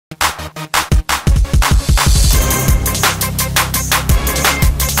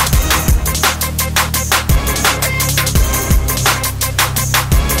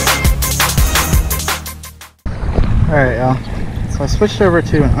Alright, y'all. So I switched over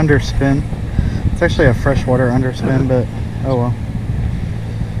to an underspin. It's actually a freshwater underspin, but oh well.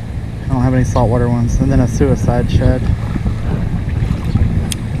 I don't have any saltwater ones. And then a suicide shed.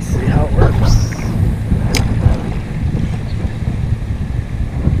 Let's see how it works.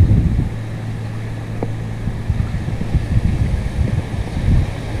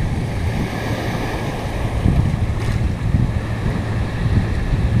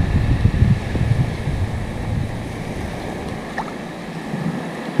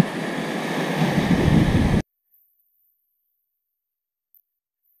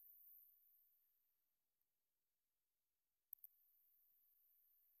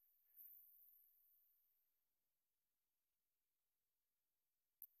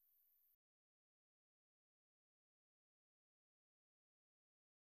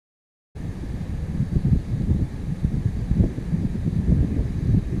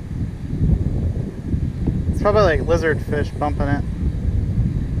 It's probably like lizard fish bumping it.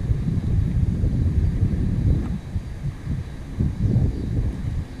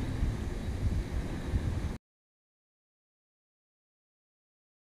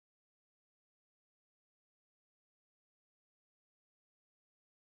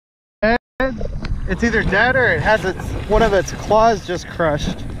 It's either dead or it has one of its claws just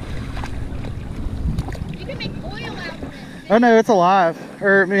crushed. You can make oil out of it. Oh no, it's alive.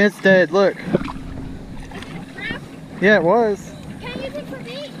 Or I mean, it's dead. Look. Yeah, it was. Can't use it for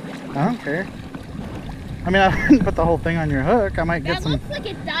meat. I don't care. I mean, I wouldn't put the whole thing on your hook. I might get some. Looks like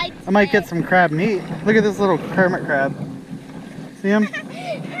it died today. I might get some crab meat. Look at this little hermit crab. See him?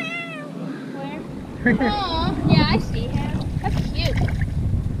 Where? Oh, yeah, I see him. That's cute.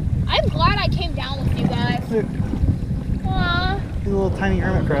 I'm glad I came down with you guys. Look. Aww. He's a little tiny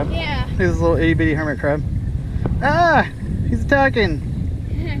hermit crab. Yeah. He's a little itty bitty hermit crab. Ah! He's attacking.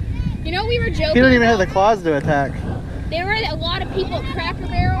 You know, we were joking. He don't even have the claws to attack. There were a lot of people at Cracker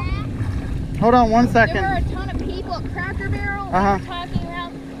Barrel. Hold on 1 second. There were a ton of people at Cracker Barrel. They were talking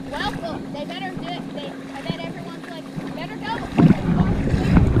about, welcome. They better do it. I bet everyone's like, better go.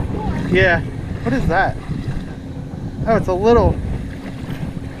 Yeah. What is that? Oh, it's a little.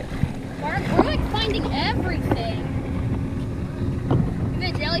 We're like finding everything. Is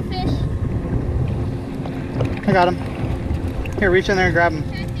it jellyfish? I got him. Here, reach in there and grab him.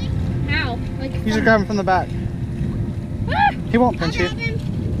 How? Like You just grab him from the back. Ah! He won't pinch you. I'll grab him.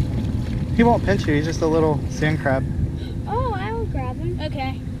 He won't pinch you. He's just a little sand crab. Oh, I will grab him.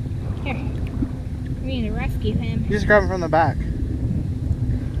 Okay. Here. We need to rescue him. You just grab him from the back.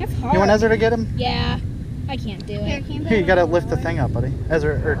 That's hard. You want Ezra to get him? Yeah. I can't do it. Here, you gotta lift the thing up, buddy.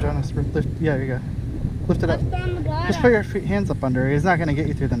 Ezra or Jonas, lift. Yeah, here you go. Lift it up. On the bottom. Just put your hands up under. He's not gonna get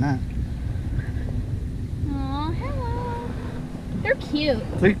you through the net. Aw, hello. They're cute.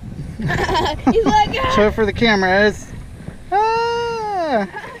 See? He's like, ah. Show it for the cameras. Ah!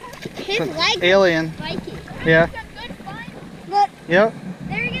 His It's an legs alien. spiky. Yeah. Look, Yep.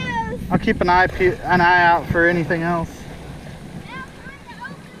 there he goes. I'll keep an eye out for anything else.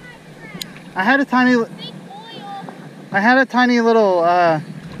 I had a tiny little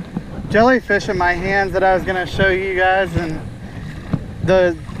jellyfish in my hands that I was gonna show you guys, and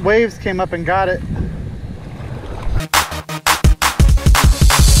the waves came up and got it.